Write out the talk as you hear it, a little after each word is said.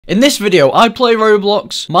In this video, I play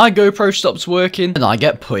Roblox, my GoPro stops working, and I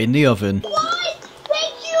get put in the oven. Why?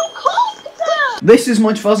 Thank you, Costa! This is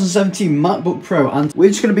my 2017 MacBook Pro, and we're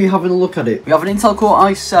just going to be having a look at it. We have an Intel Core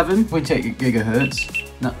i7, 0.8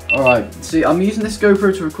 gigahertz. No, alright, see, I'm using this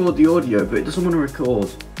GoPro to record the audio, but it doesn't want to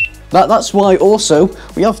record. That's why also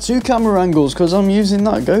we have two camera angles because I'm using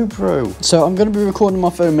that GoPro. So I'm going to be recording my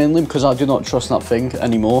phone mainly because I do not trust that thing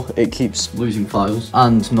anymore. It keeps losing files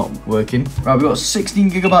and not working. Right, we've got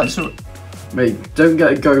 16 gigabytes of... Mate, don't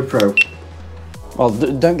get a GoPro. Well,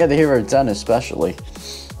 don't get the Hero 10 especially.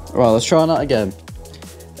 Right, let's try that again.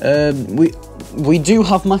 We do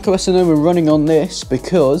have macOS Sonoma running on this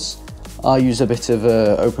because I use a bit of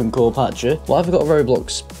Open Core Patcher. Why have I got a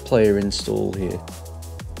Roblox player installed here?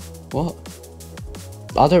 What?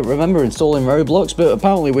 I don't remember installing Roblox, but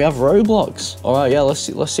apparently we have Roblox. Alright, yeah, let's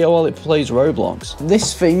see how well it plays Roblox.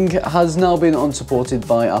 This thing has now been unsupported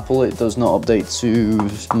by Apple. It does not update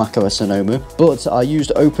to macOS Sonoma, but I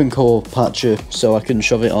used Open Core Patcher so I can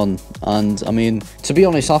shove it on. And I mean, to be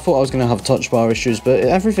honest, I thought I was going to have touch bar issues, but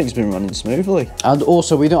everything's been running smoothly. And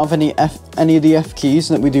also, we don't have any of the F keys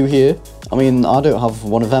that we do here. I mean, I don't have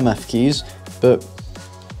one of them F keys, but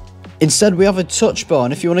instead, we have a touch bar,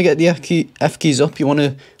 and if you want to get the F keys up, you want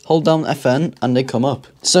to hold down FN, and they come up.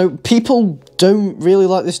 So, people don't really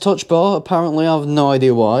like this touch bar. Apparently, I have no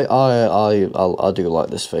idea why. I do like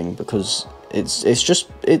this thing, because it's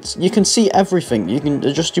you can see everything. You can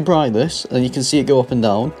adjust your brightness, and you can see it go up and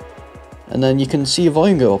down, and then you can see your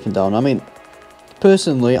volume go up and down. I mean,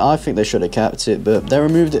 personally, I think they should have kept it, but they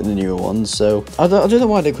removed it in the newer ones, so I don't know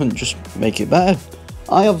why they couldn't just make it better.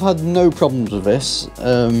 I have had no problems with this,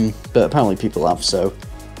 but apparently people have, so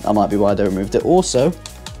that might be why they removed it. Also,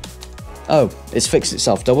 oh, it's fixed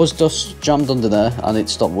itself. There was dust jammed under there, and it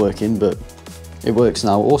stopped working, but it works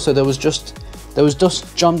now. Also, there was dust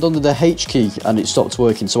jammed under the H key, and it stopped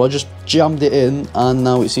working, so I just jammed it in, and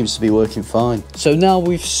now it seems to be working fine. So now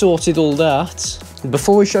we've sorted all that.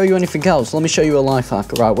 Before we show you anything else, let me show you a life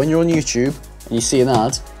hack. Right, when you're on YouTube, and you see an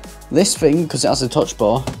ad, this thing, because it has a touch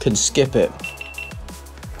bar, can skip it.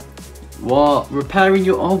 What? Repairing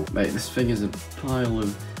your... Oh, mate, this thing is a pile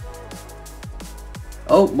of...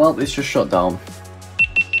 Oh, well, it's just shut down.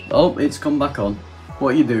 Oh, it's come back on.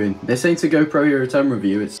 What are you doing? This ain't a GoPro Hero 10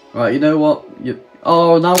 review. It's... Right, you know what?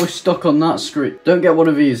 Oh, now we're stuck on that screen. Don't get one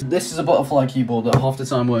of these. This is a butterfly keyboard that half the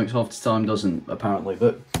time works, half the time doesn't, apparently.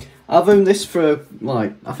 But I've owned this for,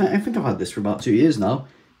 like... I think I've had this for about 2 years now.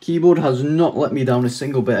 Keyboard has not let me down a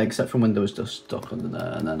single bit except from when there was dust stuck under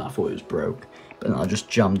there, and then I thought it was broke. But I just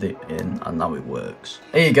jammed it in, and now it works.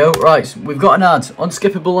 There you go. Right, we've got an ad.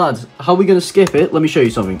 Unskippable ad. How are we going to skip it? Let me show you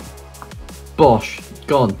something. Bosh.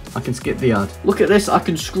 Gone. I can skip the ad. Look at this. I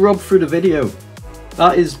can scrub through the video.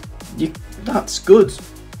 That is... that's good.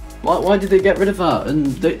 Why did they get rid of that? And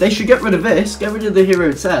they should get rid of this. Get rid of the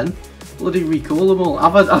Hero 10. Bloody recall them all.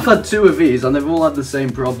 I've had 2 of these, and they've all had the same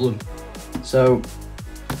problem. So...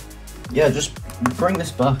 yeah, just bring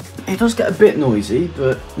this back. It does get a bit noisy,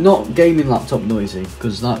 but not gaming laptop noisy,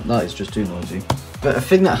 because that is just too noisy. But a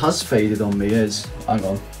thing that has faded on me is, hang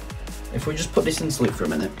on, if we just put this in sleep for a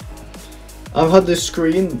minute. I've had this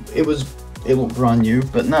screen, it looked brand new,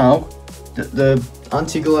 but now the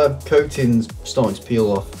anti-glare coating's starting to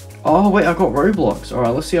peel off. Oh wait, I got Roblox.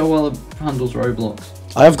 Alright, let's see how well it handles Roblox.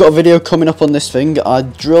 I have got a video coming up on this thing. I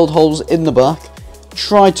drilled holes in the back.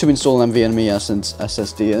 Tried to install NVMe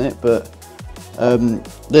SSD in it, but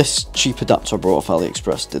this cheap adapter I brought off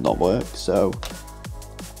AliExpress did not work, so...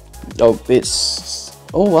 Oh, it's...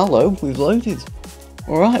 Oh, hello, we've loaded.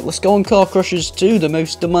 Alright, let's go on Car Crushers 2, the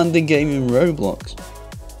most demanding game in Roblox.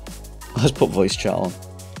 Let's put voice chat on.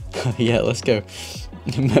 Yeah, let's go.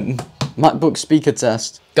 MacBook speaker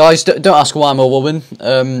test. Guys, don't ask why I'm a woman.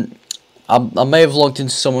 I may have logged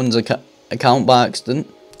into someone's account by accident.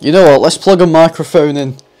 You know what, let's plug a microphone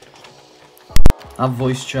in. Have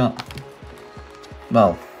voice chat.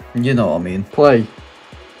 Well, you know what I mean. Play.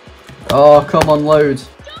 Oh, come on, load. Don't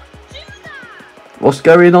do that! What's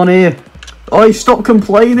going on here? Oh, stop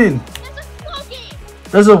complaining. There's a clogging!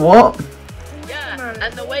 There's a what? Yeah,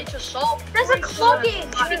 and the way to solve... There's a clogging!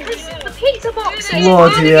 Because the pizza box...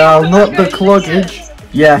 Bloody hell, not the cloggage.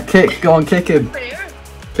 Yeah, go on, kick him.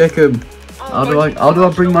 Kick him. How do I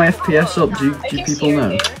bring my FPS up? Do people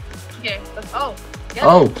know?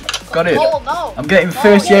 Oh, got it. I'm getting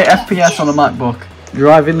 38 FPS on a MacBook.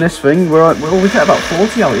 Driving this thing, we're always at about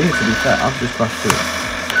 40 out here, to be fair. I've just crashed through it.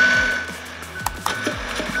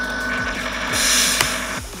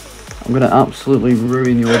 I'm gonna absolutely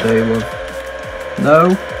ruin your day, love.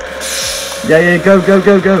 No. Yeah, go.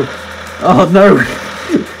 Oh no.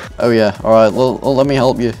 Oh yeah, alright, well, let me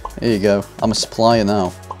help you. Here you go. I'm a supplier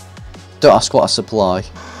now. Don't ask what I supply.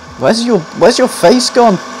 Where's your face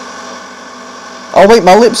gone? Oh wait,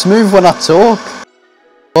 my lips move when I talk.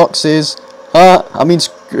 Boxes. I mean,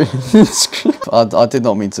 I did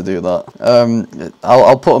not mean to do that.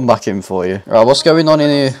 I'll put them back in for you. Right, what's going on in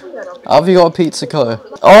here? Have you got a pizza cutter?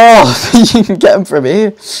 Oh, you can get them from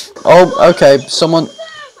here. Oh, okay. Someone.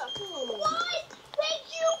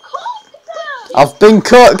 I've been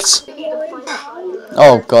cooked.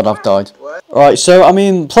 Oh god, I've died. Right, so I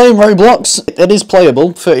mean, playing Roblox, it is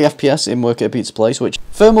playable, 30 FPS in work at a pizza place, which,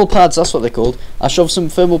 thermal pads, that's what they're called. I shoved some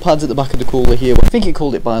thermal pads at the back of the cooler here, I think it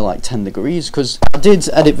cooled it by like 10 degrees, because I did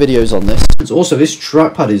edit videos on this. Also, this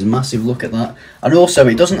trackpad is massive, look at that. And also,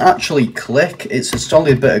 it doesn't actually click, it's a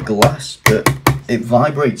solid bit of glass, but it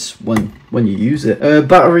vibrates when you use it.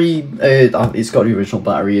 Battery, it's got the original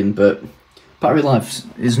battery in, but battery life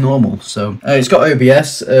is normal, so it's got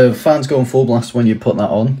OBS, fans going full blast when you put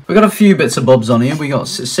that on. We've got a few bits of bobs on here. We got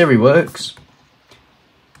Siri works.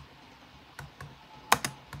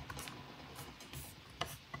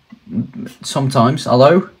 Sometimes.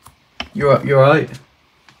 Hello? You're right.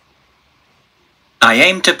 I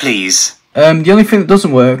aim to please. The only thing that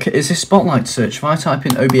doesn't work is this spotlight search. If I type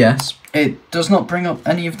in OBS, it does not bring up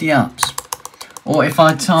any of the apps. Or if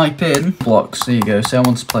I type in blocks, there you go, say I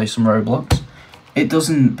want to play some Roblox, it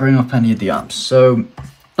doesn't bring up any of the apps, so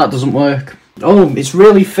that doesn't work. Oh, it's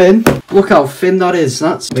really thin. Look how thin that is.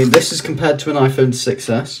 I mean, this is compared to an iPhone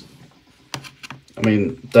 6s. I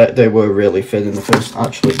mean, they were really thin in the first.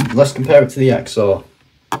 Actually, let's compare it to the XR.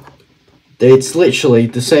 It's literally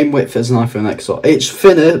the same width as an iPhone XR. It's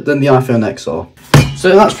thinner than the iPhone XR.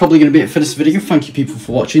 So that's probably going to be it for this video. Thank you people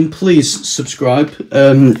for watching. Please subscribe.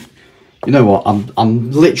 You know what,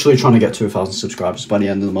 I'm literally trying to get to 1,000 subscribers by the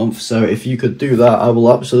end of the month, so if you could do that, I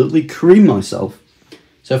will absolutely cream myself.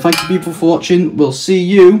 So thank you people for watching, we'll see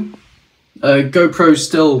you. GoPro's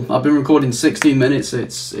still, I've been recording 16 minutes,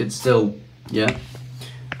 it's still, yeah.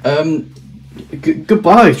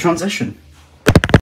 Goodbye, transition.